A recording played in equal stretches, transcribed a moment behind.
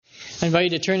I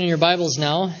invite you to turn in your Bibles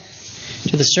now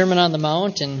to the Sermon on the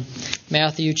Mount in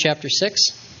Matthew chapter 6.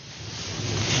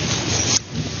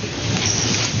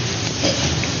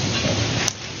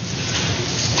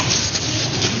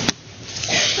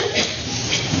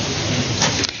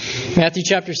 Matthew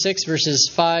chapter 6,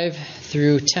 verses 5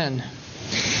 through 10.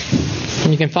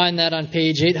 And you can find that on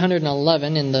page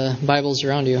 811 in the Bibles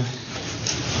around you.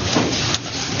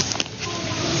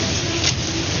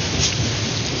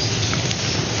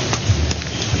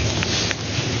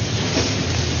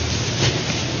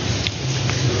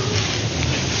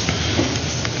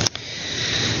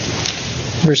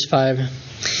 Verse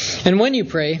 5. And when you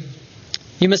pray,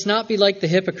 you must not be like the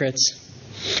hypocrites,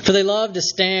 for they love to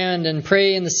stand and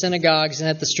pray in the synagogues and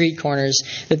at the street corners,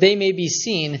 that they may be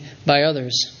seen by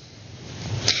others.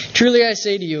 Truly I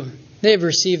say to you, they have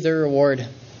received their reward.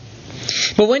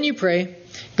 But when you pray,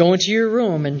 go into your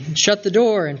room and shut the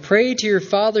door and pray to your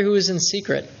Father who is in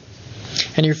secret.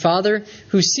 And your Father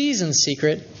who sees in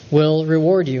secret will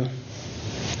reward you.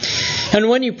 And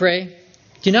when you pray,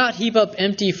 do not heap up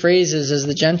empty phrases as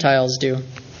the Gentiles do,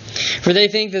 for they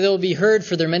think that they will be heard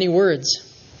for their many words.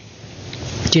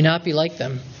 Do not be like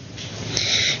them,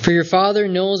 for your Father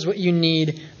knows what you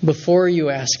need before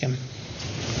you ask Him.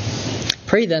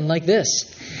 Pray then like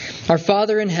this: Our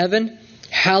Father in heaven,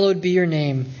 hallowed be your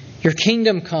name. Your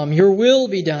kingdom come, your will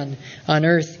be done on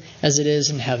earth as it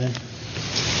is in heaven.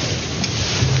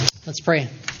 Let's pray.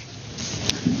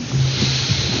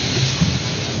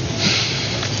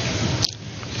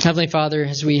 Heavenly Father,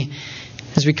 as we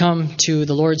come to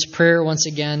the Lord's Prayer once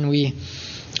again, we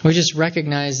just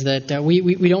recognize that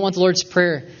we don't want the Lord's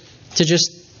Prayer to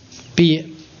just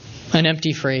be an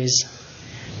empty phrase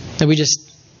that we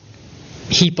just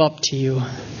heap up to you.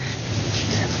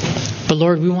 But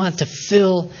Lord, we want to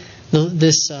fill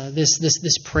this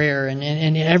prayer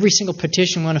and every single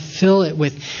petition. We want to fill it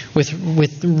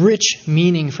with rich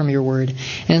meaning from your Word.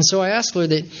 And so I ask,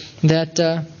 Lord,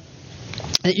 that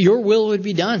your will would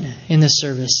be done in this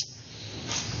service.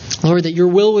 Lord, that your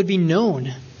will would be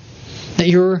known. That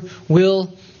your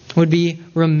will would be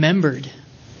remembered.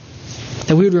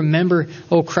 That we would remember,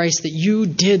 oh Christ, that you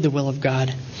did the will of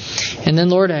God. And then,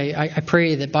 Lord, I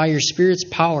pray that by your Spirit's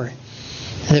power,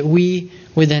 that we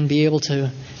would then be able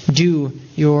to do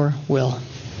your will.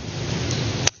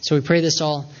 So we pray this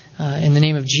all in the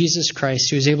name of Jesus Christ,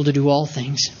 who is able to do all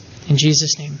things. In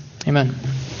Jesus' name, amen.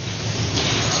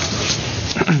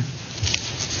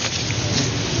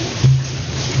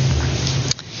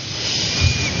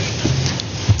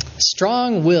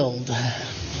 Strong-willed.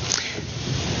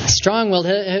 Strong-willed.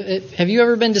 Have you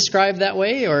ever been described that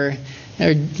way, or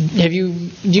do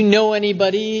you know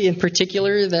anybody in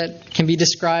particular that can be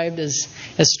described as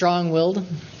strong-willed?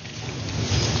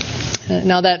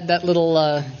 Now that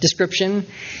little description,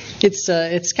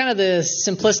 it's kind of the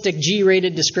simplistic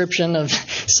G-rated description of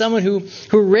someone who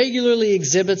regularly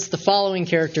exhibits the following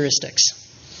characteristics.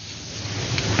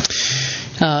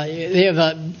 They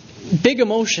have big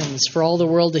emotions for all the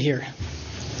world to hear.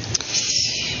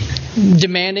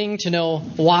 Demanding to know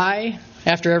why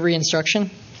after every instruction.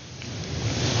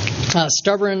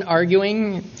 Stubborn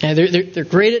arguing. They're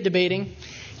great at debating,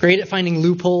 great at finding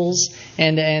loopholes,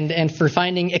 and for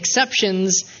finding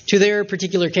exceptions to their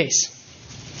particular case.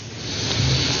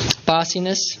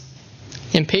 Bossiness,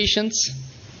 impatience,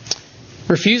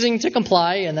 refusing to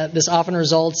comply, and that this often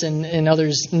results in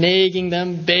others nagging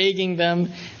them, begging them,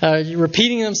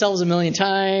 repeating themselves a million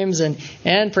times,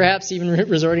 and perhaps even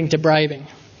resorting to bribing.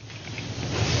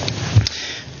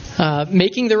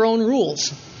 Making their own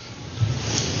rules.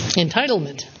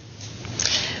 Entitlement.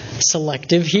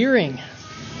 Selective hearing.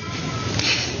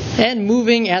 And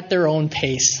moving at their own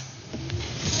pace.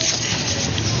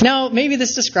 Now, maybe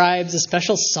this describes a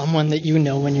special someone that you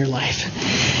know in your life.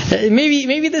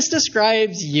 Maybe this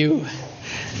describes you.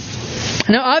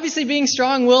 Now, obviously, being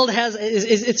strong-willed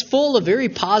it's full of very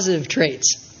positive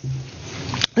traits.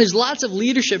 There's lots of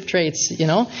leadership traits,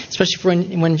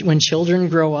 especially when children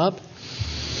grow up.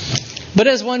 But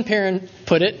as one parent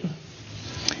put it,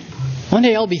 one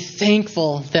day I'll be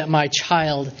thankful that my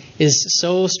child is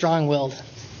so strong-willed.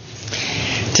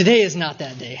 Today is not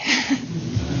that day.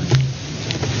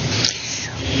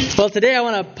 Well, today I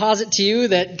want to posit to you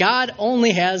that God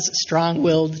only has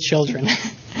strong-willed children.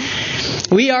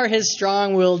 We are His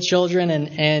strong-willed children,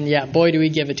 and yeah, boy, do we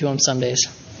give it to Him some days.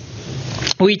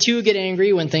 We too get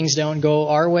angry when things don't go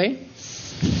our way.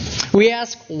 We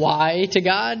ask why to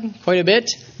God quite a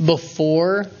bit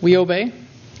before we obey.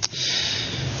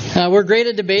 We're great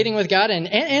at debating with God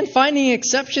and finding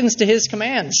exceptions to His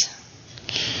commands.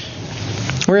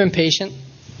 We're impatient.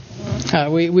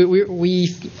 We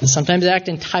sometimes act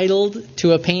entitled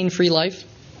to a pain-free life.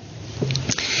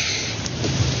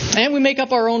 And we make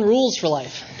up our own rules for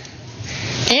life.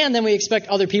 And then we expect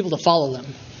other people to follow them.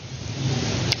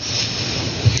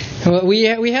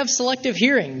 We have selective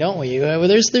hearing, don't we?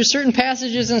 There's certain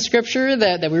passages in Scripture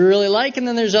that we really like, and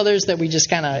then there's others that we just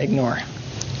kind of ignore.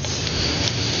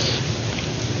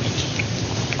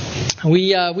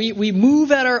 We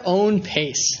move at our own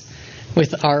pace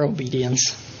with our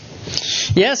obedience.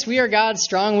 Yes, we are God's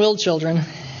strong-willed children,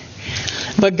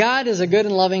 but God is a good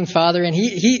and loving Father, and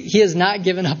He has not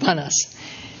given up on us.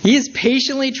 He is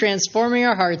patiently transforming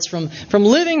our hearts from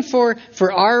living for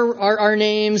our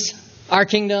names, our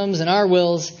kingdoms, and our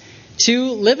wills,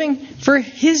 to living for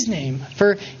His name,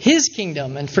 for His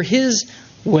kingdom, and for His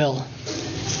will.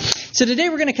 So today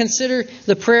we're going to consider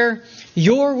the prayer,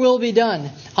 "Your will be done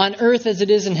on earth as it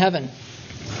is in heaven."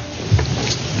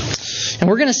 And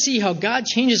we're going to see how God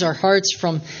changes our hearts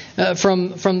from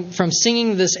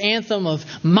singing this anthem of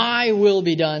 "My will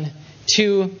be done"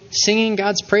 to singing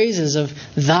God's praises of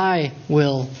 "Thy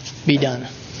will be done."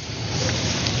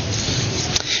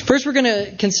 First, we're going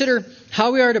to consider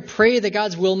how we are to pray that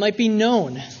God's will might be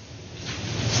known.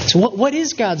 So what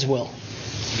is God's will?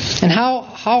 And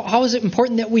how is it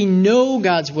important that we know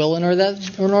God's will in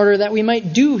order that we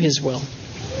might do His will?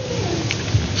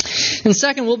 And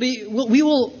second, we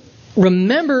will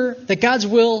remember that God's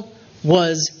will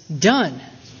was done.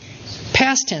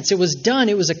 Past tense, it was done.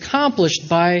 It was accomplished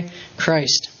by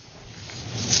Christ.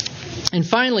 And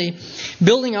finally,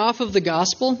 building off of the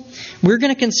gospel, we're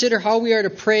going to consider how we are to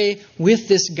pray with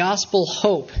this gospel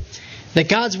hope that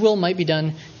God's will might be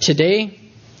done today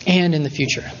and in the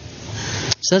future.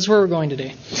 So that's where we're going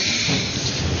today.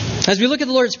 As we look at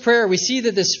the Lord's Prayer, we see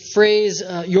that this phrase,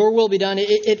 "Your will be done,"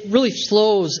 it really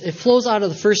flows. It flows out of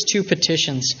the first two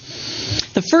petitions.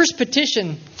 The first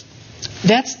petition,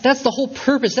 that's the whole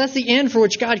purpose. That's the end for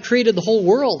which God created the whole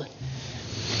world.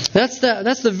 That's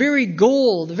the very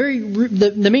goal,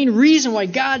 the main reason why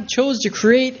God chose to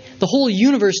create the whole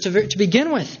universe to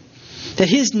begin with, that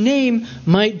His name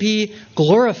might be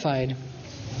glorified.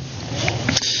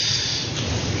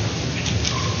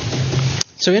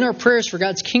 So in our prayers for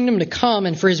God's kingdom to come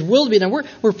and for His will to be done,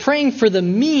 we're praying for the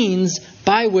means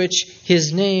by which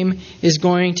His name is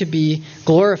going to be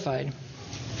glorified.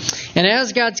 And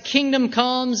as God's kingdom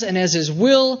comes and as His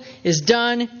will is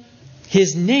done,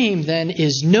 His name then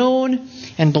is known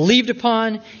and believed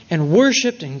upon and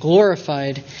worshipped and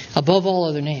glorified above all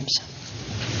other names.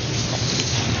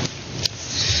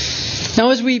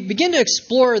 Now, as we begin to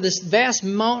explore this vast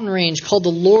mountain range called the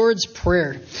Lord's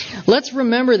Prayer, let's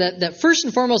remember that first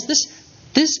and foremost, this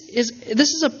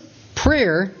is a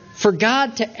prayer for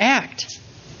God to act.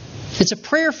 It's a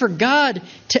prayer for God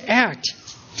to act.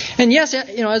 And yes,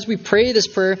 as we pray this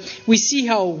prayer, we see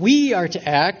how we are to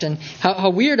act and how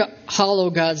we are to hallow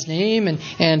God's name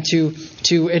and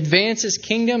to advance His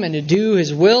kingdom and to do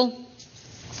His will.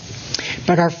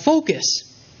 But our focus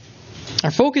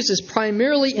is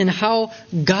primarily in how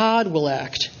God will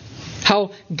act,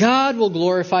 how God will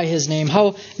glorify His name,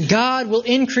 how God will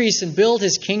increase and build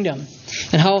His kingdom,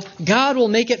 and how God will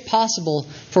make it possible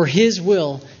for His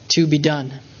will to be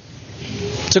done.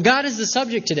 So God is the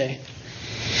subject today.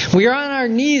 We are on our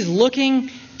knees looking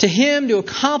to Him to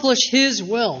accomplish His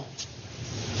will.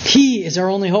 He is our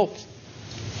only hope.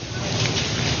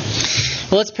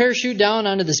 Well, let's parachute down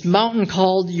onto this mountain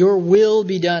called Your Will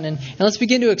Be Done, and let's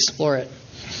begin to explore it.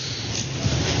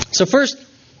 So first,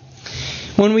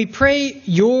 when we pray,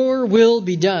 Your will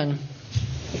be done,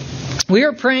 we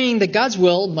are praying that God's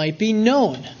will might be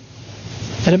known.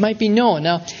 That it might be known.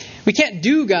 Now, we can't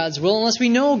do God's will unless we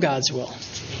know God's will.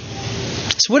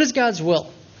 So what is God's will?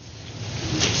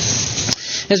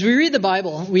 As we read the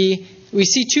Bible, we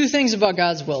see two things about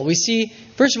God's will. We see,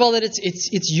 first of all, that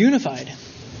it's unified.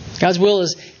 God's will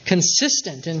is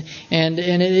consistent and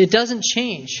it doesn't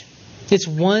change. It's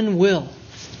one will.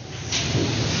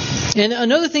 And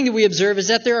another thing that we observe is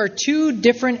that there are two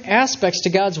different aspects to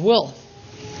God's will.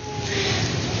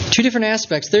 Two different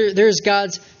aspects. There's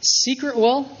God's secret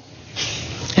will,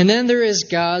 and then there is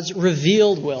God's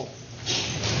revealed will.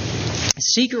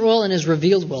 Secret will and His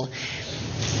revealed will.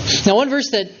 Now, one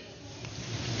verse that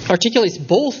articulates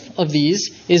both of these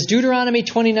is Deuteronomy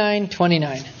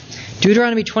 29:29.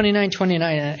 Deuteronomy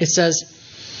 29:29. It says,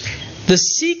 "The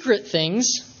secret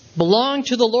things belong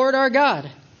to the Lord our God,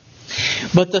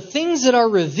 but the things that are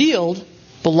revealed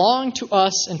belong to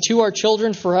us and to our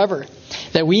children forever,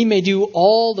 that we may do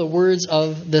all the words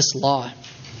of this law."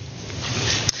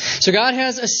 So God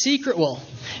has a secret will,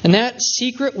 and that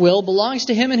secret will belongs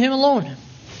to Him and Him alone.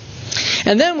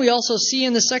 And then we also see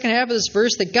in the second half of this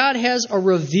verse that God has a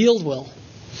revealed will.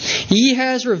 He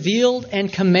has revealed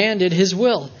and commanded His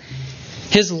will,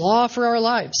 His law for our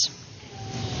lives.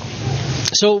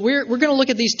 So we're going to look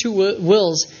at these two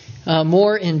wills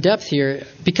more in depth here,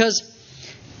 because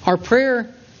our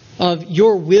prayer of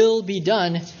 "Your will be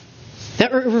done,"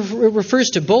 that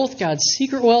refers to both God's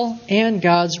secret will and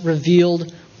God's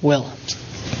revealed will.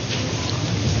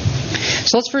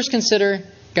 So let's first consider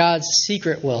God's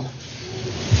secret will.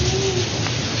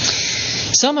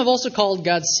 Some have also called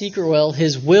God's secret will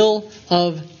His will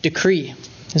of decree.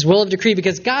 His will of decree,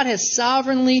 because God has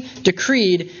sovereignly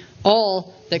decreed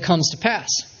all that comes to pass.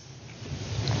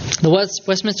 The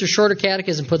Westminster Shorter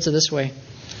Catechism puts it this way: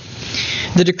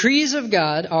 the decrees of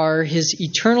God are His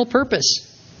eternal purpose,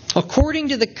 according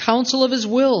to the counsel of His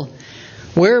will,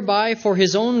 whereby for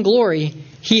His own glory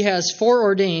He has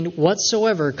foreordained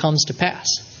whatsoever comes to pass.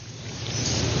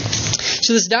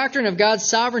 So this doctrine of God's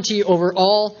sovereignty over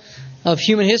all of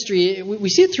human history, we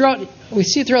see it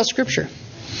throughout Scripture.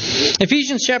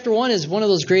 Ephesians chapter 1 is one of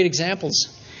those great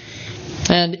examples.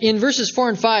 And in verses 4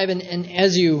 and 5, and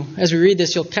as we read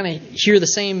this, you'll kind of hear the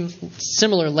same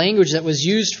similar language that was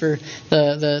used for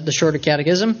the Shorter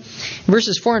Catechism. In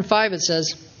verses 4 and 5 it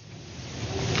says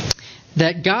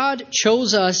that God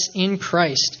chose us in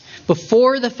Christ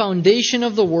before the foundation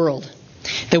of the world,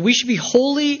 that we should be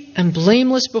holy and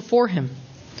blameless before Him.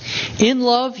 In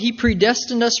love, He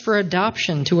predestined us for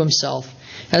adoption to Himself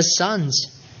as sons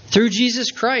through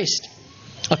Jesus Christ,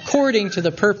 according to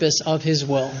the purpose of His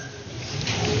will.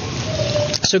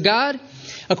 So God,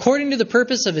 according to the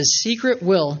purpose of His secret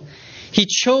will, He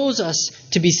chose us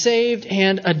to be saved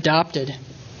and adopted.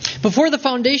 Before the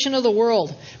foundation of the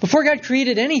world, before God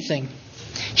created anything,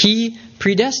 He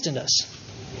predestined us.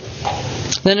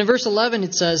 Then in verse 11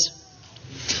 it says,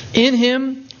 in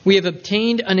Him we have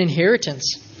obtained an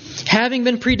inheritance, having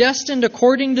been predestined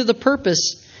according to the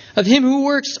purpose of Him who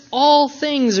works all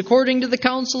things according to the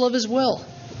counsel of His will.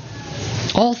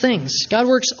 All things. God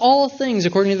works all things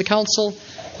according to the counsel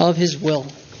of His will.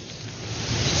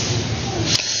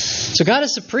 So God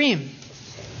is supreme.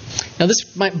 Now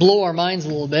this might blow our minds a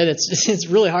little bit. It's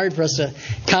really hard for us to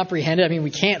comprehend it. I mean,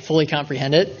 we can't fully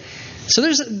comprehend it. So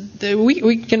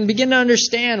we can begin to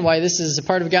understand why this is a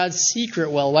part of God's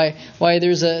secret will, why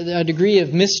there's a degree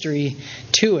of mystery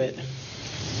to it.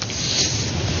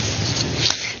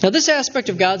 Now this aspect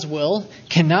of God's will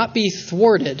cannot be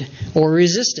thwarted or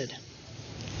resisted.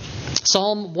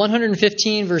 Psalm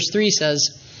 115 verse 3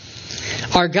 says,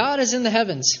 our God is in the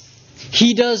heavens.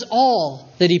 He does all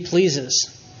that He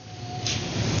pleases.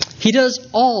 He does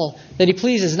all that He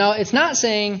pleases. Now, it's not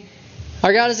saying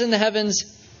our God is in the heavens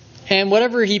and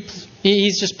whatever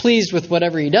He's just pleased with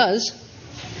whatever He does.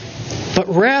 But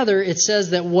rather, it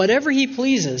says that whatever He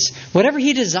pleases, whatever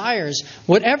He desires,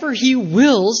 whatever He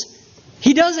wills,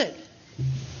 He does it.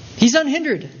 He's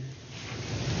unhindered.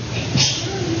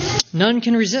 None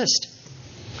can resist.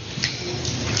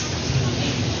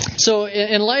 So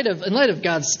in light of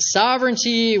God's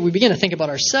sovereignty, we begin to think about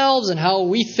ourselves and how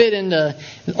we fit into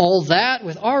all that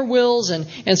with our wills.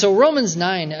 And so Romans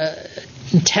 9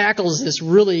 tackles this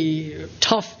really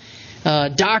tough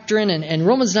doctrine. And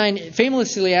Romans 9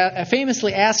 famously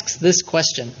asks this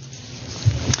question.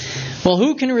 Well,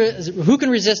 who can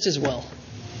resist His will?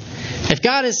 If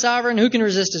God is sovereign, who can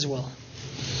resist His will?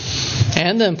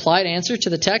 And the implied answer to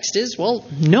the text is, well,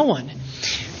 no one.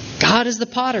 God is the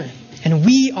potter, and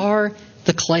we are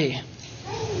the clay.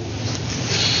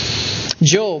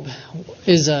 Job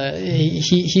is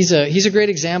he's a great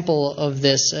example of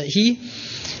this.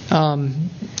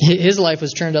 His life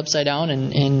was turned upside down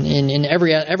in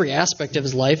every aspect of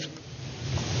his life,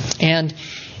 and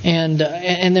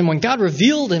then when God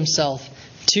revealed Himself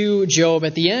to Job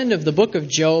at the end of the book of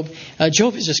Job,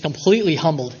 Job is just completely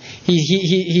humbled. He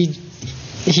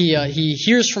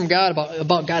hears from God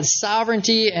about God's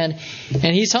sovereignty, and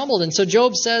he's humbled. And so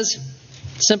Job says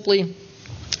simply,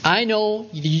 I know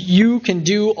you can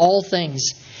do all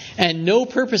things, and no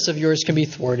purpose of yours can be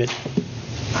thwarted.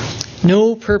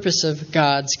 No purpose of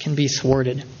God's can be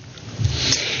thwarted.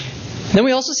 Then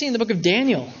we also see in the book of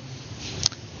Daniel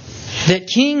that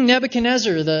King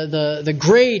Nebuchadnezzar, the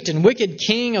great and wicked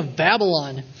king of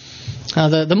Babylon,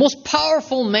 the most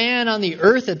powerful man on the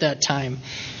earth at that time,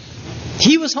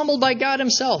 he was humbled by God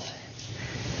Himself.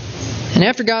 And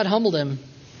after God humbled him,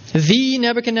 the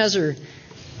Nebuchadnezzar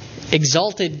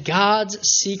exalted God's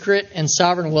secret and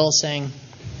sovereign will, saying,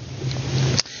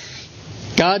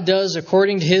 God does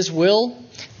according to His will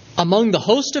among the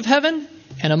host of heaven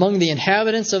and among the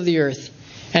inhabitants of the earth.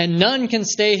 And none can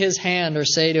stay His hand or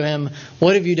say to Him,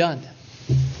 what have you done?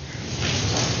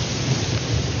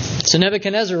 So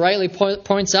Nebuchadnezzar rightly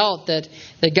points out that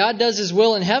God does His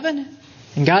will in heaven,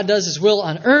 and God does His will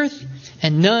on earth,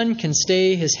 and none can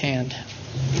stay His hand.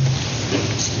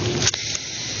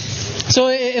 So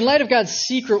in light of God's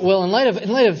secret will, in light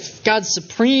of God's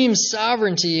supreme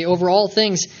sovereignty over all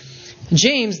things,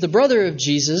 James, the brother of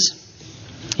Jesus,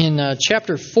 in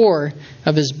chapter 4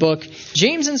 of his book,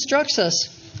 James instructs us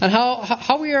on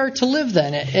how we are to live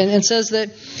then, and says that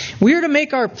we are to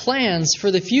make our plans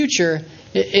for the future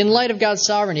in light of God's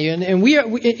sovereignty. And we are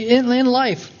in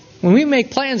life, when we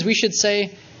make plans, we should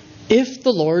say, if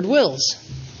the Lord wills.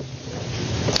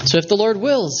 So if the Lord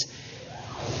wills,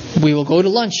 we will go to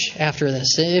lunch after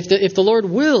this. If the Lord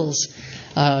wills,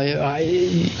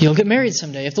 you'll get married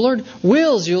someday. If the Lord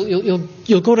wills,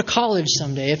 you'll go to college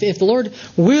someday. If the Lord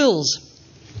wills,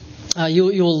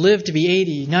 you'll live to be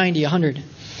 80, 90, 100.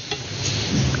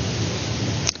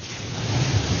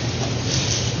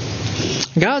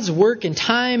 God's work in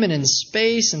time and in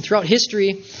space and throughout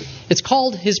history, it's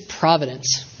called His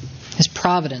providence. His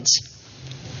providence.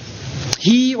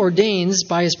 He ordains,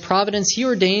 by His providence, He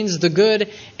ordains the good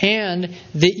and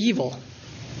the evil.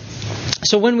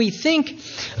 So when we think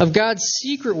of God's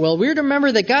secret will, we're to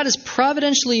remember that God is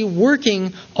providentially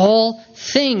working all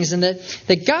things, and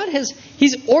that God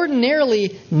He's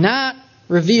ordinarily not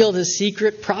revealed His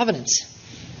secret providence.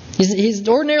 He's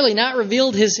ordinarily not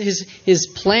revealed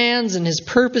his plans and His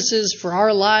purposes for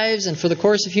our lives and for the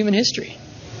course of human history.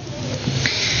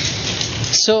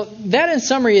 So that, in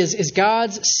summary, is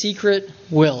God's secret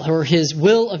will, or His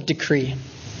will of decree.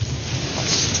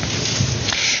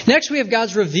 Next, we have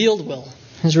God's revealed will.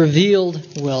 His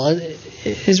revealed will.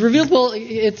 His revealed will,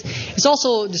 it's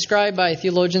also described by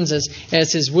theologians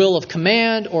as His will of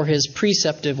command or His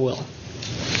preceptive will.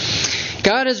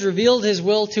 God has revealed His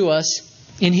will to us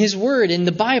in His Word, in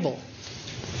the Bible.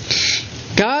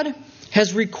 God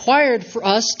has required for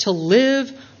us to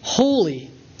live holy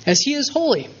as He is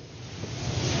holy.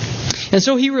 And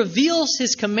so He reveals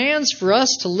His commands for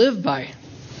us to live by.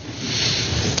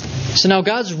 So now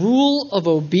God's rule of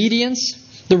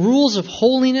obedience, the rules of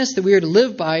holiness that we are to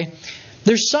live by,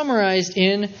 they're summarized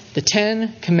in the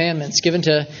 10 Commandments given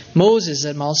to Moses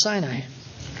at Mount Sinai.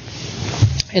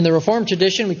 In the Reformed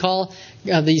tradition, we call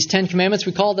these 10 Commandments,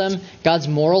 we call them God's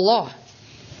moral law.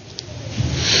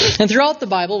 And throughout the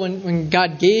Bible, when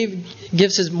God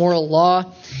gives His moral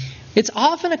law, it's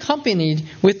often accompanied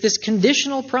with this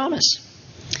conditional promise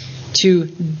to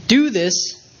do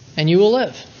this and you will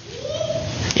live.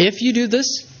 If you do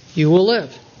this, you will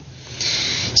live.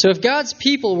 So if God's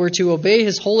people were to obey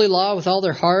His holy law with all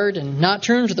their heart and not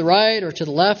turn to the right or to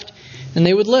the left, then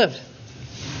they would live.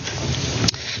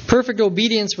 Perfect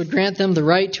obedience would grant them the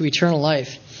right to eternal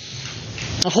life.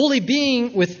 A holy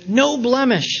being with no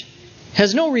blemish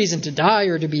has no reason to die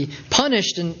or to be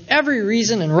punished, and every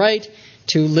reason and right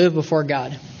to live before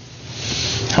God.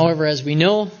 However, as we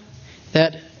know,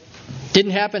 that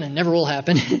didn't happen and never will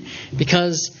happen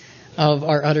because of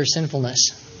our utter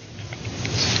sinfulness.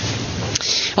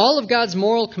 All of God's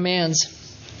moral commands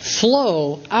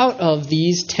flow out of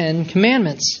these 10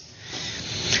 Commandments.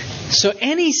 So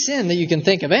any sin that you can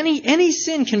think of, any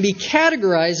sin can be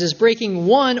categorized as breaking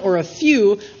one or a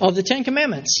few of the 10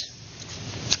 Commandments.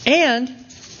 And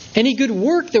any good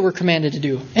work that we're commanded to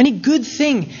do, any good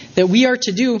thing that we are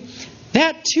to do,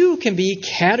 that too can be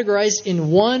categorized in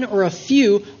one or a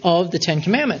few of the 10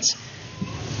 Commandments.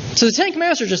 So the 10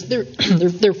 Commandments are just,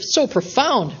 they're so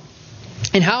profound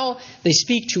in how they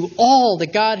speak to all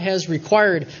that God has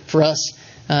required for us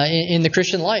in the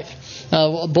Christian life.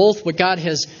 Both what God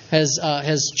has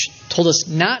told us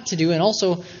not to do, and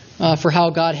also for how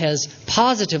God has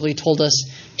positively told us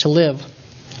to live.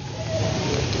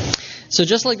 So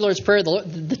just like Lord's Prayer,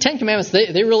 the 10 Commandments,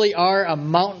 they really are a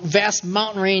vast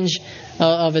mountain range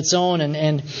of its own,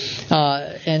 and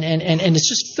it's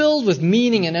just filled with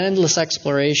meaning and endless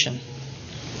exploration.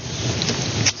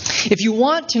 If you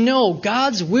want to know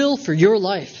God's will for your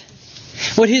life,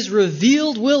 what His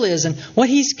revealed will is, and what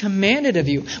He's commanded of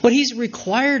you, what He's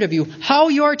required of you, how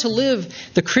you are to live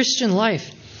the Christian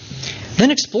life,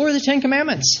 then explore the 10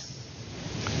 Commandments.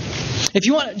 If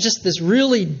you want just this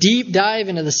really deep dive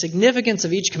into the significance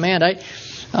of each command,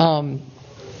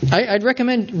 I'd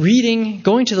recommend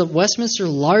going to the Westminster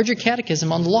Larger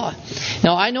Catechism on the law.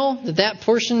 Now, I know that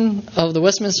portion of the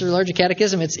Westminster Larger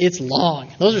Catechism, it's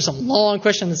long. Those are some long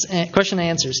question and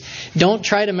answers. Don't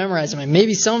try to memorize them. And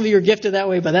maybe some of you are gifted that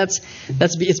way, but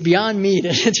it's beyond me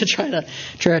to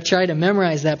try to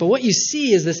memorize that. But what you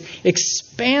see is this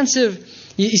expansive,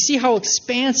 you see how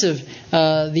expansive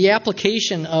the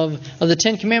application of the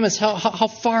Ten Commandments, how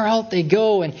far out they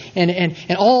go, and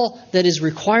all that is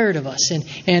required of us.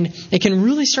 And it can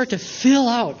really start to fill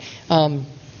out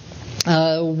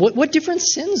what different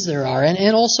sins there are,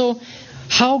 and also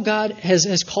how God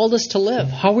has called us to live,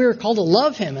 how we are called to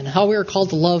love Him, and how we are called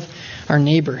to love our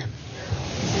neighbor.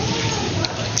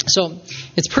 So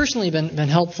it's personally been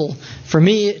helpful for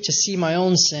me to see my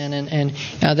own sin and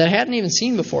that I hadn't even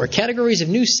seen before. Categories of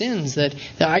new sins that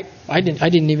I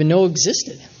didn't even know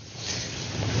existed.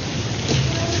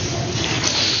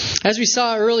 As we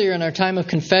saw earlier in our time of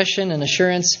confession and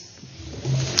assurance,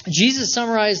 Jesus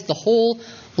summarized the whole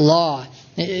law.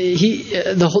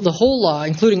 The whole law,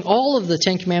 including all of the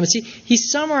Ten Commandments, he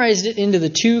summarized it into the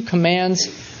two commands: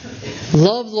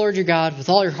 love the Lord your God with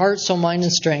all your heart, soul, mind,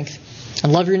 and strength,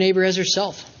 and love your neighbor as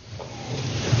yourself.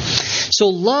 So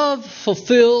love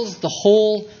fulfills the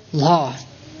whole law.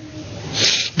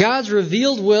 God's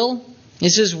revealed will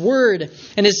is His Word,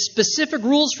 and His specific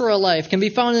rules for our life can be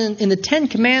found in the Ten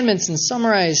Commandments and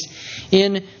summarized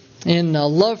in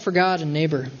love for God and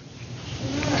neighbor.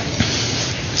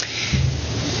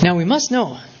 Now we must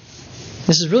know,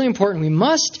 this is really important, we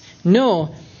must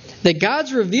know that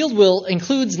God's revealed will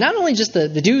includes not only just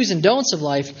the do's and don'ts of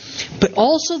life, but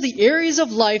also the areas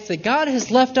of life that God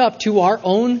has left up to our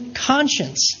own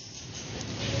conscience.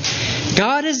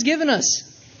 God has given us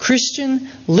Christian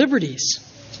liberties.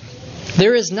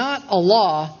 There is not a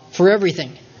law for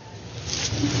everything.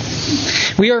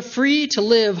 We are free to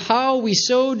live how we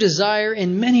so desire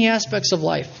in many aspects of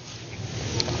life.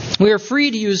 We are free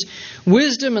to use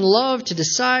wisdom and love to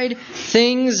decide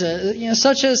things,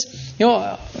 such as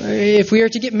if we are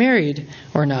to get married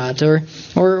or not,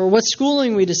 or what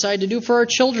schooling we decide to do for our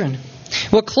children,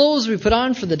 what clothes we put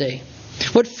on for the day,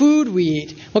 what food we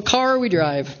eat, what car we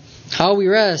drive, how we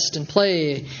rest and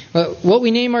play, what we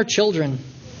name our children,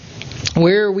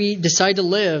 where we decide to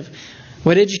live,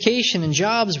 what education and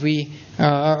jobs we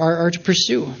are to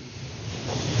pursue.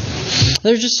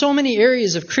 There's just so many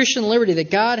areas of Christian liberty that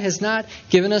God has not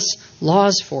given us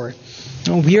laws for.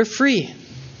 We are free.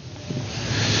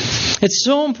 It's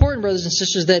so important, brothers and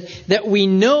sisters, that we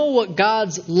know what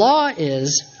God's law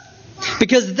is,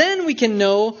 because then we can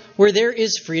know where there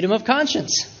is freedom of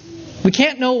conscience. We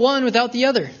can't know one without the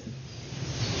other.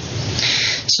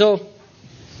 So,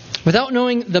 without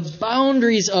knowing the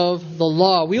boundaries of the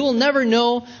law, we will never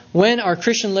know when our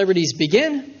Christian liberties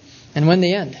begin and when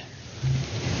they end.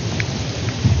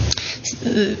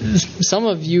 Some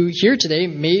of you here today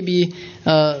may be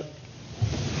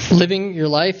living your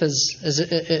life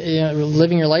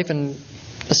living your life in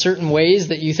certain ways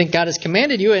that you think God has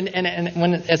commanded you, and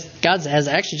when God has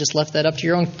actually just left that up to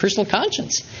your own personal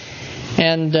conscience.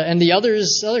 And the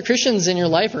other Christians in your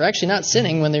life are actually not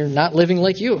sinning when they're not living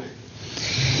like you.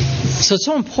 So it's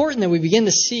so important that we begin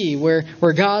to see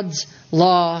where God's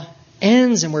law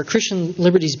ends and where Christian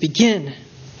liberties begin.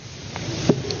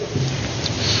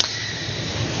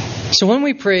 So when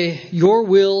we pray, "Your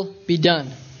will be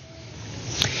done,"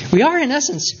 we are in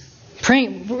essence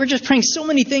praying. We're just praying so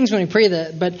many things when we pray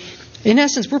that, but in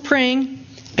essence, we're praying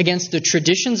against the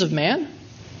traditions of man,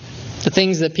 the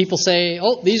things that people say,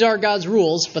 "Oh, these are God's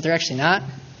rules," but they're actually not.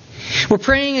 We're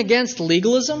praying against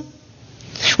legalism.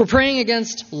 We're praying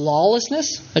against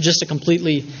lawlessness, just to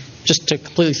completely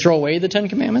throw away the Ten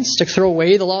Commandments, to throw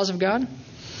away the laws of God.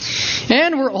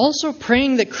 And we're also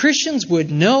praying that Christians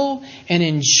would know and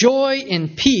enjoy in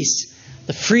peace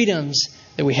the freedoms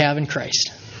that we have in Christ.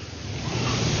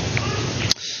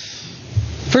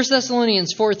 1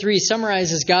 Thessalonians 4:3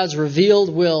 summarizes God's revealed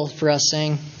will for us,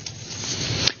 saying,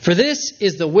 "For this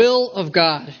is the will of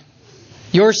God,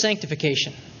 your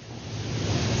sanctification."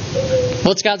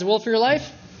 What's God's will for your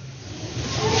life?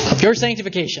 Your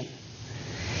sanctification.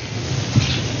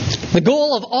 The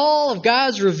goal of all of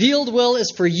God's revealed will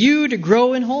is for you to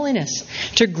grow in holiness,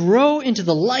 to grow into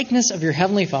the likeness of your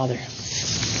Heavenly Father.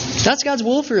 That's God's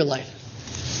will for your life.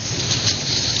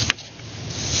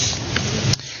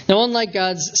 Now, unlike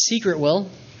God's secret will,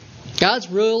 God's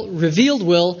revealed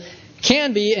will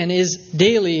can be and is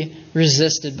daily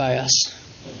resisted by us.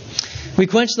 We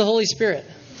quench the Holy Spirit.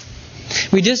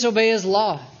 We disobey His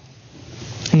law.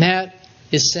 And that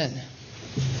is sin.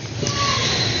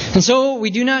 And so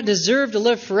we do not deserve to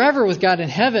live forever with God in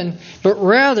heaven, but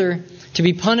rather to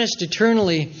be punished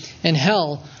eternally in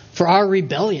hell for our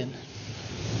rebellion.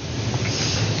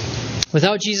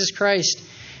 Without Jesus Christ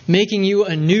making you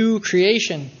a new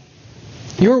creation,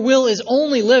 your will is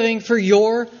only living for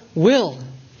your will.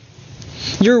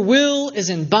 Your will is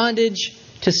in bondage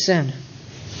to sin.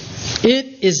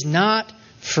 It is not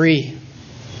free.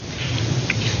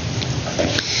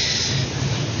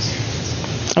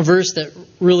 A verse that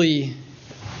really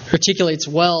articulates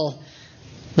well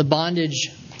the bondage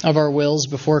of our wills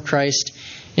before Christ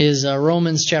is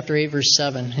Romans chapter 8, verse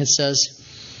 7. It says,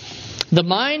 "The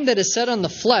mind that is set on the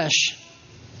flesh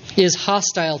is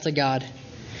hostile to God,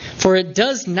 for it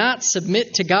does not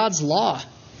submit to God's law.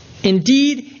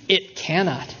 Indeed, it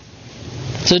cannot."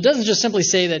 So it doesn't just simply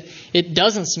say that it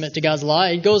doesn't submit to God's law.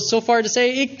 It goes so far to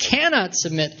say it cannot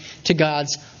submit to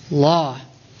God's law.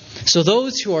 So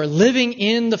those who are living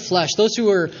in the flesh, those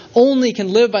who only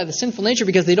can live by the sinful nature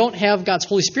because they don't have God's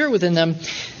Holy Spirit within them,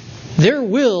 their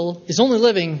will is only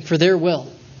living for their will.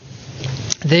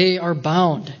 They are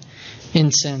bound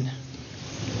in sin.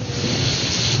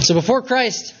 So before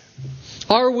Christ,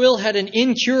 our will had an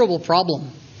incurable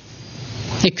problem.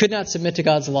 It could not submit to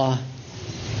God's law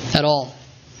at all.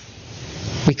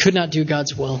 We could not do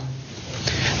God's will.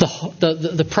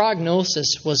 The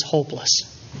prognosis was hopeless.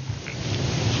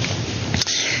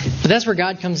 But that's where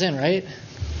God comes in, right?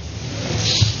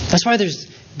 That's why there's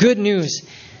good news.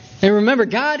 And remember,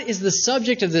 God is the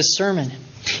subject of this sermon.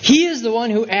 He is the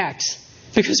one who acts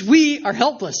because we are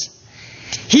helpless.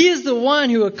 He is the one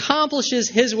who accomplishes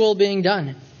His will being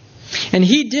done. And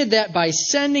He did that by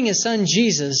sending His Son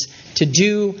Jesus to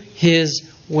do His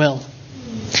will.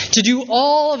 To do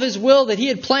all of His will that He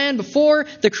had planned before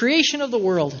the creation of the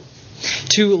world.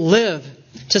 To live,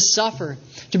 to suffer,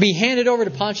 to be handed over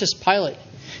to Pontius Pilate,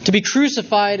 to be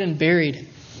crucified and buried,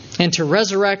 and to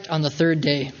resurrect on the third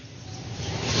day.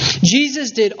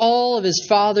 Jesus did all of His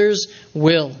Father's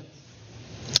will,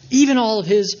 even all of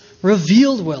His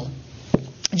revealed will.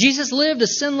 Jesus lived a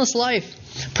sinless life,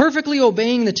 perfectly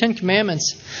obeying the Ten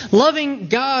Commandments, loving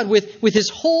God with His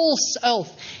whole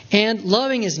self, and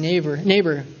loving His neighbor,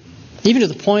 even to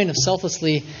the point of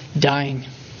selflessly dying.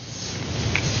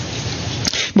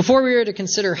 Before we are to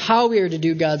consider how we are to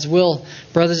do God's will,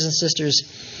 brothers and sisters,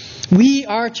 we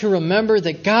are to remember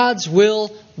that God's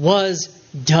will was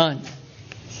done.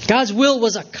 God's will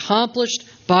was accomplished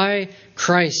by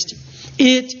Christ.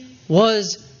 It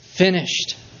was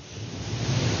finished.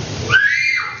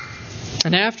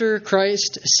 And after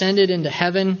Christ ascended into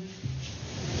heaven,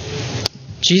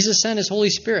 Jesus sent His Holy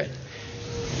Spirit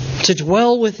to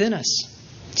dwell within us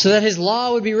so that His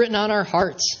law would be written on our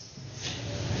hearts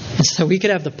and so that we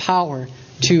could have the power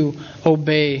to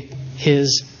obey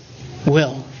His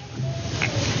will.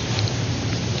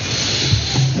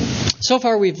 So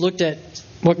far we've looked at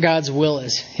what God's will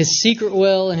is, His secret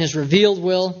will and His revealed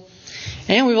will.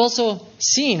 And we've also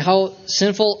seen how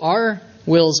sinful our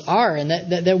wills are, and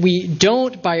that we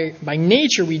don't, by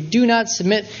nature, we do not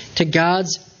submit to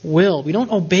God's will. We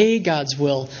don't obey God's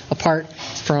will apart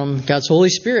from God's Holy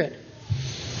Spirit.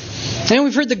 And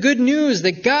we've heard the good news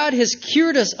that God has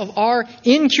cured us of our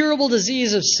incurable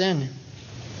disease of sin.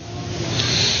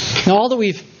 Now, all that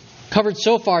we've covered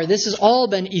so far, this has all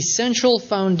been essential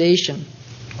foundation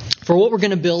for what we're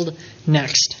going to build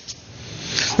next.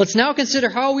 Let's now consider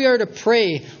how we are to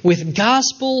pray with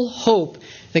gospel hope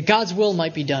that God's will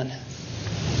might be done.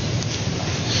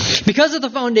 Because of the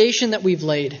foundation that we've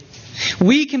laid,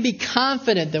 we can be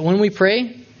confident that when we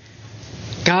pray,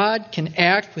 God can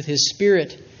act with His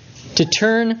Spirit to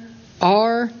turn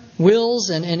our wills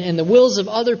and the wills of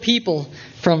other people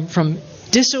from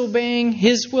disobeying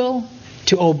His will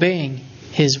to obeying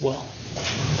His will.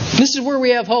 This is where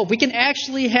we have hope. We can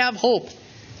actually have hope.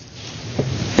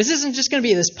 This isn't just going to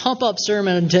be this pump-up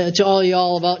sermon to all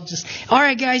y'all about just, all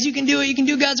right, guys, you can do it. You can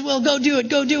do God's will. Go do it.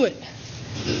 Go do it.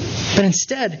 But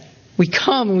instead, we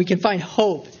come and we can find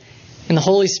hope in the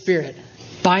Holy Spirit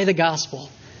by the gospel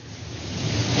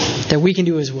that we can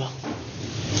do His will.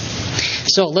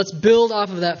 So let's build off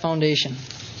of that foundation.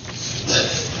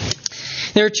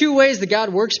 There are two ways that God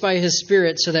works by His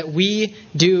Spirit so that we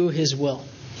do His will.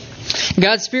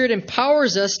 God's Spirit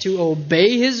empowers us to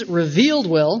obey His revealed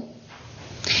will,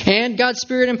 and God's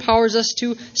Spirit empowers us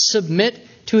to submit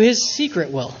to His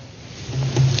secret will.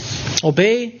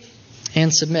 Obey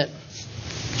and submit.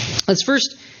 Let's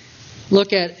first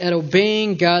look at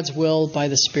obeying God's will by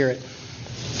the Spirit.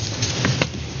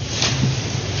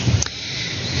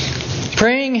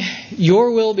 Praying,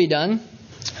 "Your will be done."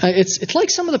 It's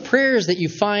like some of the prayers that you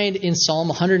find in Psalm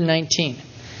 119.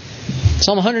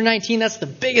 Psalm 119, that's the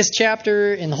biggest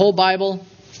chapter in the whole Bible.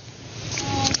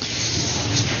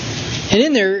 And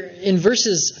in there, in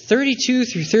verses 32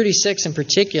 through 36 in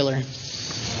particular,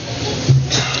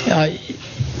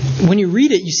 when you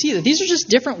read it, you see that these are just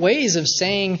different ways of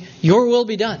saying, "Your will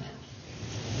be done."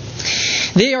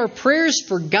 They are prayers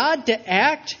for God to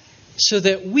act so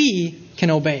that we can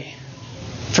obey.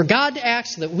 For God to act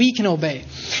so that we can obey.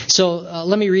 So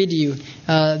let me read to you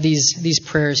these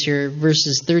prayers here.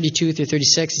 Verses 32 through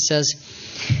 36. It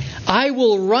says, I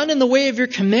will run in the way of your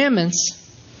commandments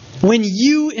when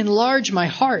you enlarge my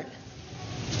heart.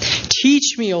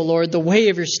 Teach me, O Lord, the way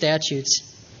of your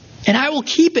statutes, and I will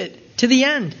keep it to the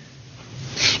end.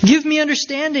 Give me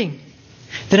understanding,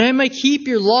 that I may keep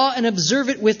your law and observe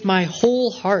it with my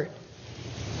whole heart.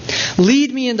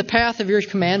 Lead me in the path of your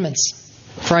commandments,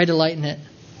 for I delight in it.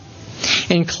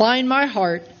 Incline my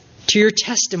heart to your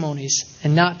testimonies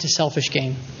and not to selfish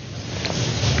gain.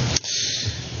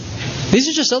 These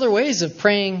are just other ways of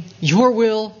praying, your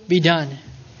will be done.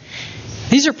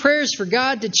 These are prayers for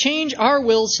God to change our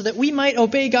wills so that we might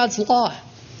obey God's law.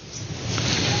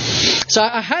 So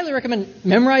I highly recommend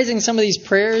memorizing some of these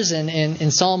prayers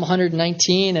in Psalm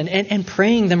 119 and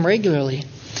praying them regularly.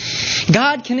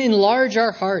 God can enlarge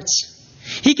our hearts.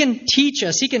 He can teach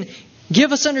us. He can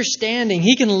give us understanding.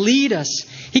 He can lead us.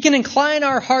 He can incline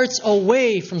our hearts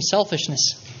away from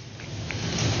selfishness.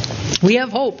 We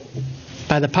have hope.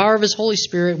 By the power of His Holy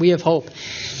Spirit, we have hope.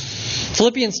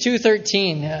 Philippians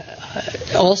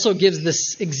 2:13 also gives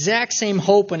this exact same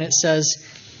hope when it says,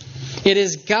 it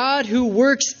is God who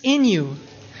works in you,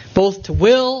 both to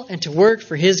will and to work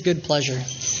for His good pleasure.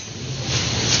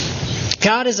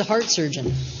 God is a heart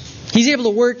surgeon. He's able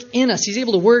to work in us. He's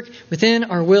able to work within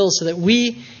our will so that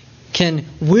we can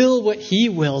will what He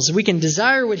wills. We can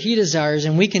desire what He desires,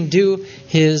 and we can do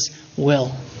His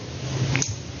will.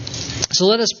 So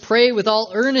let us pray with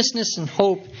all earnestness and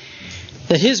hope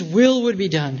that His will would be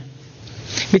done,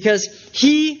 because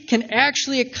He can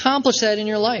actually accomplish that in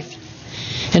your life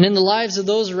and in the lives of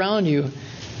those around you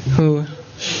who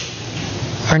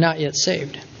are not yet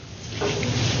saved.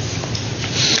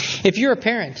 If you're a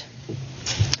parent,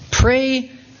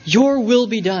 pray your will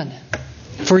be done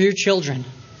for your children.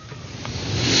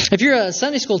 If you're a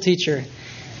Sunday school teacher,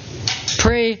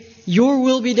 pray your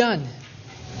will be done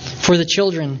for the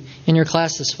children in your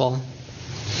class this fall.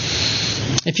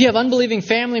 If you have unbelieving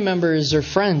family members or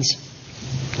friends,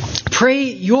 pray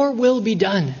your will be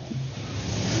done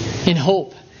in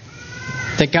hope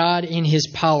that God in His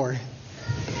power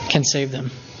can save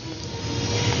them.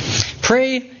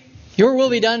 Pray your will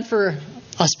be done for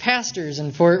us pastors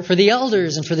and for the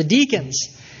elders and for the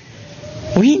deacons.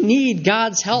 We need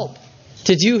God's help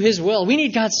to do His will. We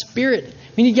need God's Spirit.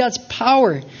 We need God's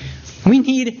power. We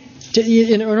need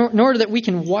in order that we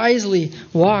can wisely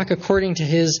walk according to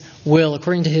His will,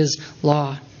 according to His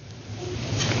law.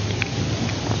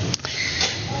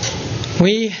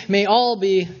 We may all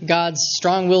be God's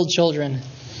strong-willed children,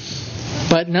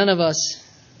 but none of us,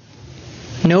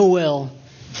 no will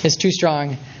is too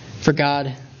strong for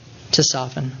God to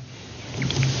soften.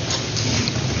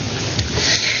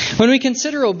 When we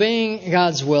consider obeying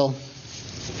God's will,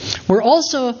 we're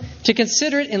also to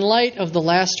consider it in light of the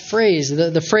last phrase,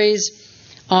 the phrase,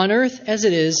 on earth as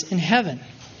it is in heaven.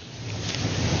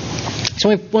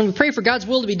 So when we pray for God's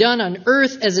will to be done on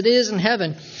earth as it is in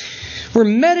heaven, we're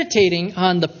meditating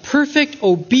on the perfect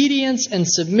obedience and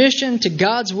submission to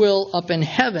God's will up in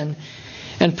heaven,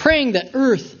 and praying that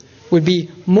earth would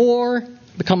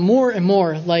become more and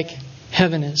more like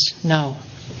heaven is now.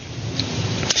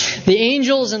 The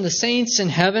angels and the saints in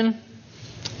heaven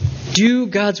do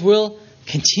God's will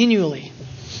continually.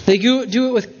 They do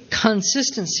it with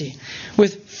consistency,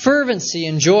 with fervency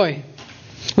and joy,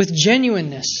 with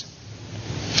genuineness.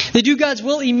 They do God's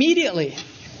will immediately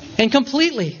and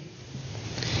completely.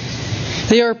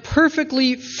 They are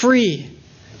perfectly free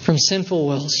from sinful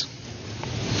wills.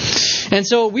 And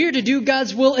so we are to do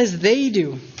God's will as they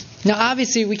do. Now,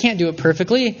 obviously, we can't do it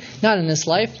perfectly, not in this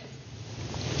life.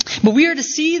 But we are to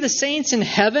see the saints in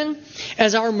heaven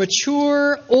as our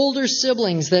mature, older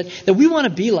siblings that we want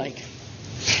to be like.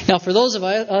 Now, for those of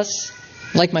us,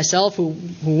 like myself, who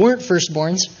weren't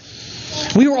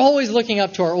firstborns, we were always looking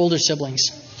up to our older siblings.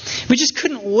 We just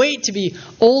couldn't wait to be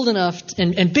old enough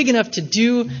and big enough to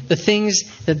do the things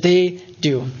that they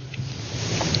do.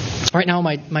 Right now,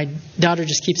 my daughter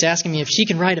just keeps asking me if she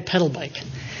can ride a pedal bike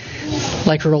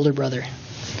like her older brother.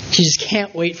 She just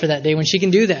can't wait for that day when she can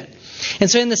do that.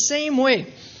 And so in the same way,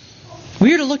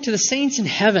 we are to look to the saints in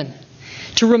heaven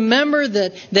to remember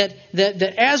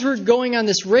that as we're going on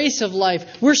this race of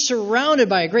life, we're surrounded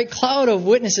by a great cloud of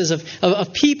witnesses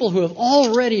of people who have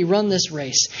already run this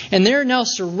race. And they're now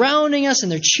surrounding us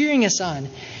and they're cheering us on.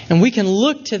 And we can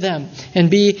look to them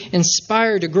and be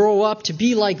inspired to grow up to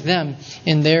be like them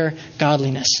in their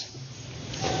godliness.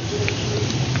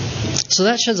 So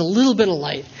that sheds a little bit of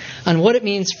light on what it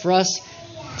means for us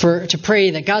to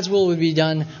pray that God's will would be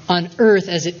done on earth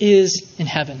as it is in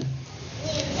heaven.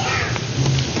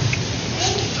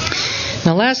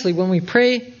 Now lastly, when we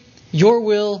pray, your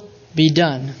will be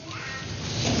done,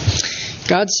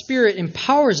 God's Spirit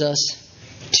empowers us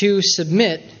to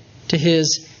submit to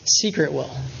His secret will.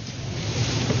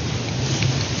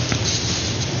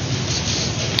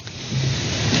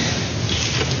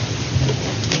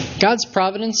 God's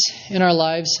providence in our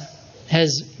lives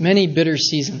has many bitter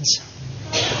seasons.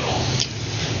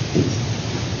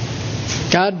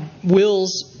 God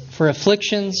wills for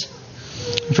afflictions,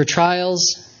 for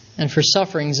trials, and for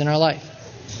sufferings in our life.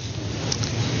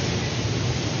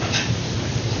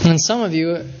 And some of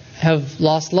you have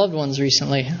lost loved ones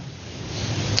recently.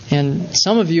 And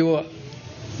some of you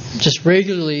just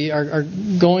regularly are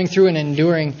going through and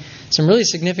enduring some really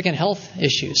significant health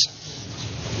issues.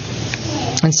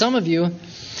 And some of you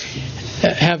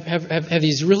have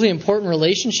these really important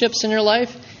relationships in your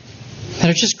life that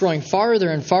are just growing farther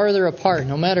and farther apart,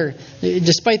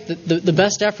 despite the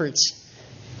best efforts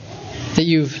that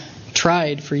you've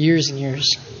tried for years and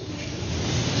years.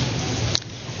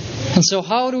 And so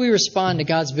how do we respond to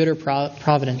God's bitter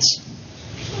providence?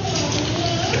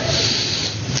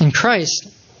 In Christ,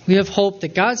 we have hope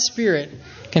that God's Spirit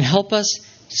can help us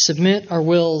submit our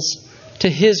wills to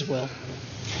His will.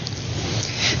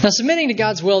 Now, submitting to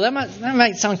God's will, that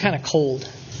might sound kind of cold.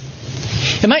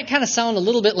 It might kind of sound a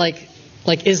little bit like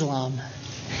Islam.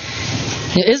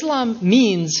 Islam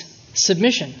means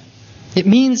submission. It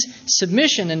means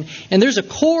submission, and there's a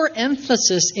core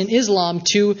emphasis in Islam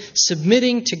to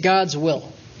submitting to God's will.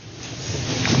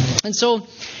 And so,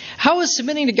 how is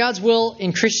submitting to God's will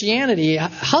in Christianity,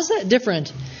 how's that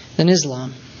different than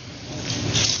Islam?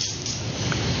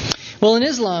 Well, in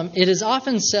Islam, it is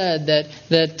often said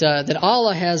that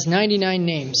Allah has 99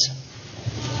 names.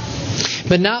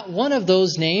 But not one of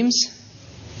those names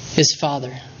is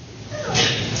Father.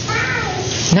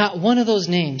 Not one of those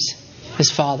names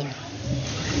is Father.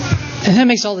 And that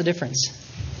makes all the difference.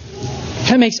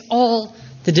 That makes all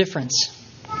the difference.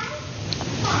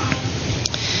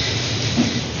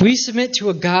 We submit to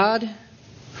a God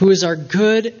who is our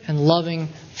good and loving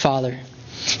Father.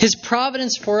 His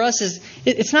providence for us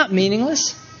it's not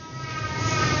meaningless.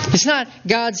 It's not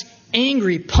God's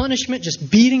angry punishment just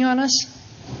beating on us.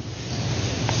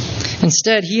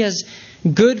 Instead, He has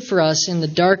good for us in the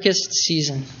darkest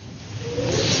season.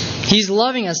 He's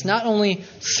loving us not only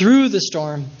through the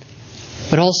storm,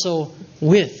 but also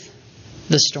with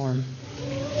the storm.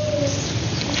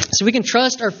 So we can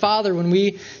trust our Father when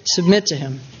we submit to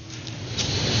Him.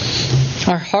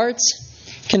 Our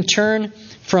hearts can turn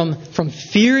from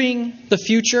fearing the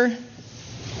future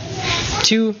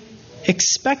to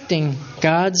expecting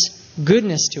God's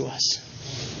goodness to us.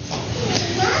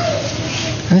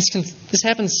 And this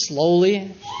happens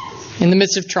slowly in the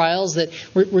midst of trials, that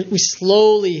we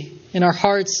slowly in our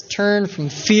hearts turn from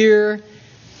fear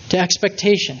to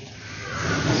expectation.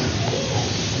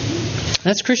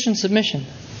 That's Christian submission.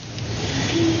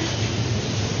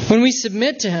 When we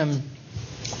submit to Him,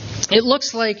 it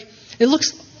looks like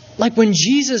when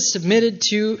Jesus submitted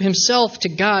to Himself to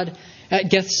God at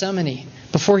Gethsemane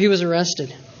before He was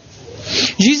arrested.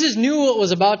 Jesus knew what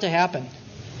was about to happen.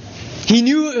 He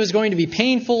knew it was going to be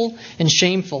painful and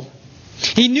shameful.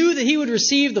 He knew that He would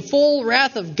receive the full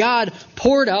wrath of God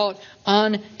poured out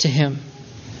onto Him.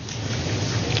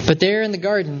 But there in the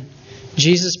garden,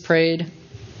 Jesus prayed,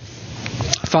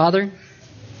 "Father,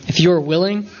 if You are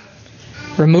willing,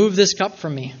 remove this cup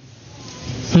from me.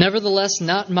 Nevertheless,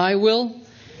 not my will,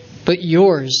 but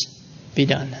Yours be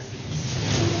done."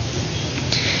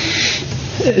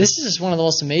 This is just one of the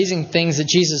most amazing things that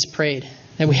Jesus prayed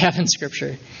that we have in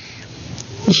Scripture.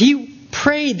 He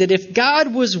prayed that if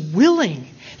God was willing,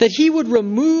 that He would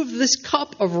remove this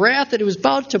cup of wrath that it was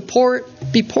about to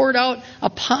be poured out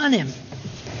upon Him.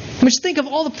 Just think of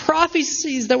all the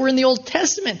prophecies that were in the Old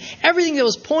Testament. Everything that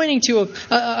was pointing to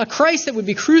a Christ that would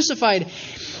be crucified.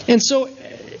 And so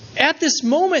at this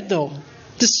moment, though,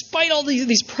 despite all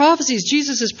these prophecies,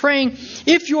 Jesus is praying,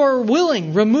 "If You are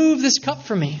willing, remove this cup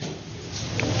from me."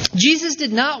 Jesus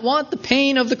did not want the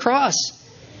pain of the cross.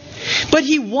 But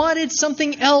He wanted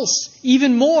something else,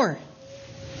 even more.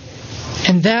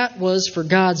 And that was for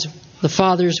the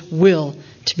Father's will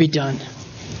to be done.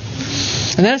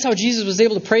 And that's how Jesus was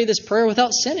able to pray this prayer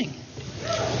without sinning.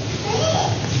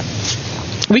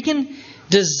 We can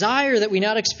desire that we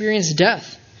not experience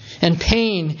death and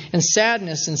pain and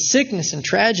sadness and sickness and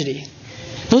tragedy.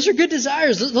 Those are good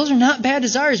desires. Those are not bad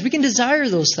desires. We can desire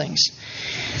those things.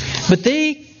 But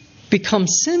they become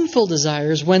sinful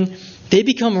desires when they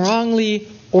become wrongly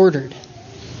ordered.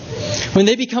 When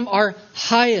they become our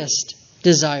highest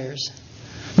desires.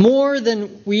 More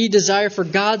than we desire for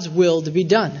God's will to be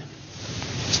done.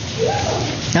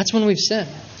 That's when we've sinned.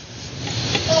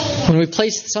 when we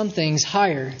place some things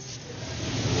higher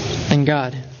than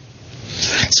God.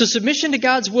 So submission to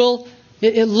God's will,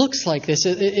 it looks like this.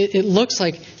 It looks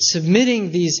like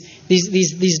submitting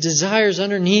these desires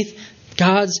underneath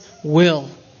God's will.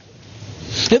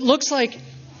 It looks like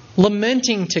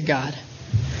lamenting to God,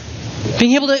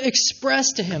 being able to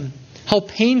express to Him how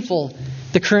painful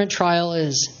the current trial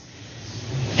is,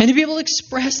 and to be able to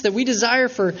express that we desire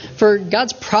for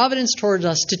God's providence towards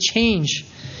us to change,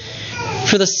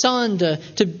 for the sun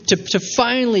to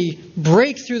finally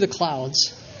break through the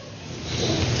clouds.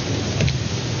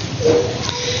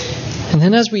 And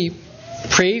then as we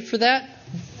pray for that,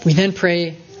 we then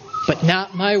pray, but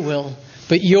not my will,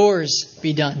 but yours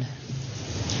be done.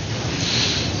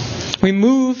 We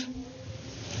move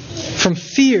from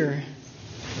fear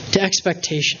to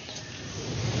expectation.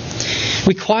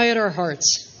 We quiet our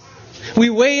hearts. We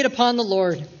wait upon the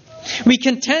Lord. We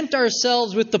content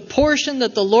ourselves with the portion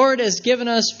that the Lord has given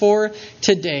us for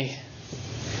today.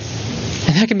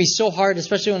 And that can be so hard,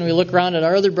 especially when we look around at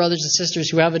our other brothers and sisters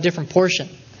who have a different portion.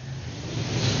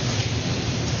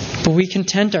 But we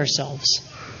content ourselves.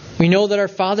 We know that our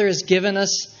Father has given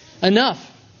us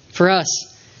enough for us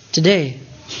today.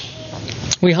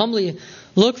 We humbly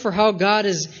look for how God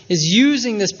is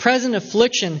using this present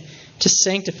affliction to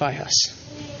sanctify us.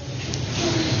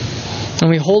 And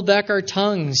we hold back our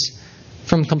tongues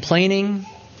from complaining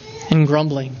and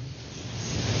grumbling.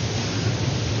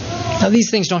 Now,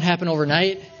 these things don't happen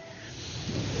overnight.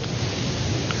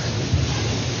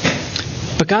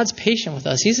 But God's patient with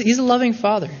us. He's a loving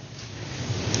Father.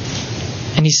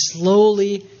 And He's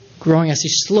slowly growing us.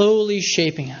 He's slowly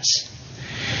shaping us.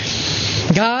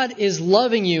 God is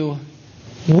loving you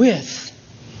with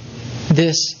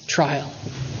this trial.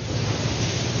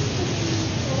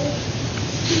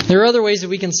 There are other ways that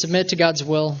we can submit to God's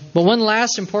will, but one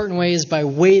last important way is by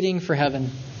waiting for heaven.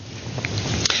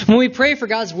 When we pray for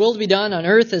God's will to be done on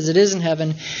earth as it is in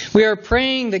heaven, we are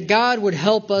praying that God would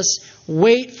help us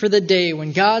wait for the day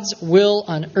when God's will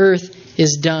on earth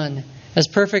is done as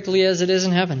perfectly as it is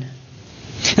in heaven.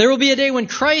 There will be a day when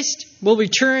Christ will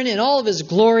return in all of His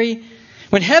glory,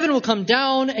 when heaven will come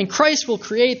down and Christ will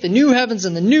create the new heavens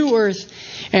and the new earth,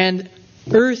 and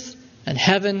earth and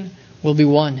heaven will be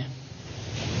one.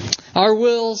 Our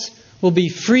wills will be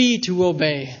free to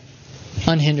obey,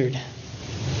 unhindered.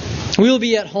 We will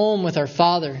be at home with our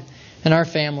Father and our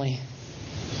family,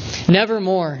 never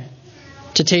more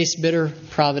to taste bitter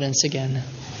providence again,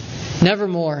 never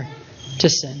more to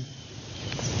sin.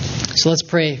 So let's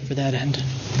pray for that end.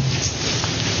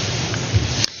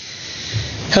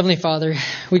 Heavenly Father,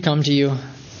 we come to You.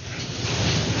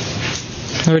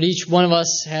 Lord, each one of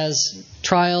us has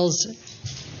trials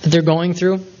that they're going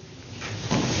through.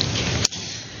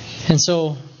 And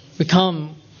so we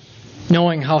come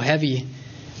knowing how heavy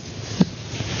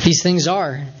these things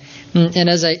are. And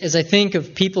as I think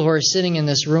of people who are sitting in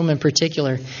this room in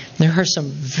particular, there are some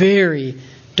very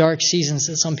dark seasons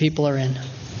that some people are in.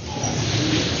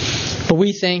 But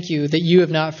we thank You that You have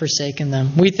not forsaken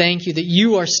them. We thank You that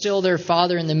You are still their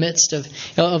Father in the midst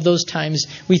of those times.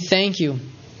 We thank You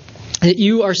that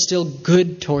You are still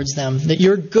good towards them, that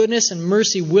Your goodness and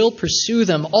mercy will pursue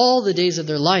them all the days of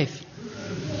their life.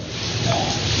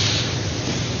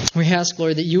 We ask,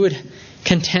 Lord, that You would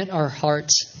content our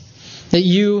hearts, that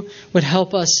You would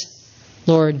help us,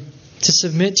 Lord, to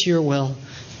submit to Your will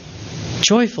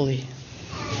joyfully,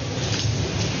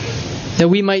 that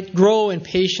we might grow in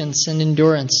patience and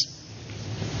endurance.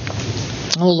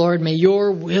 Oh, Lord, may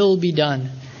Your will be done.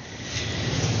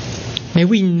 May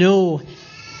we know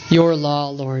Your law,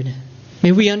 Lord.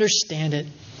 May we understand it.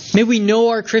 May we know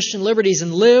our Christian liberties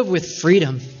and live with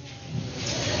freedom.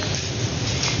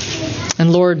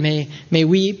 And Lord, may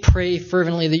we pray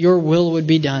fervently that Your will would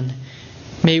be done.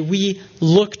 May we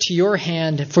look to Your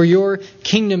hand for Your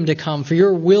kingdom to come, for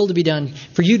Your will to be done,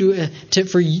 for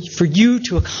You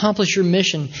to accomplish Your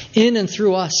mission in and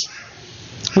through us.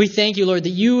 We thank You, Lord, that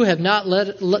You have not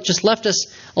just left us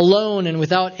alone and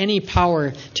without any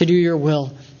power to do Your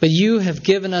will, but You have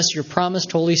given us Your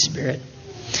promised Holy Spirit.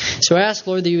 So I ask,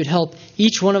 Lord, that You would help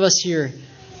each one of us here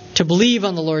to believe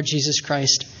on the Lord Jesus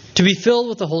Christ, to be filled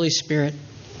with the Holy Spirit,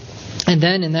 and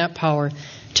then in that power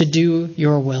to do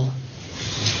Your will.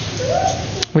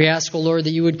 We ask, O Lord,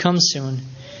 that You would come soon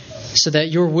so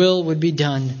that Your will would be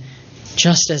done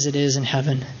just as it is in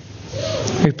heaven.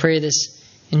 We pray this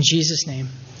in Jesus' name.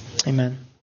 Amen.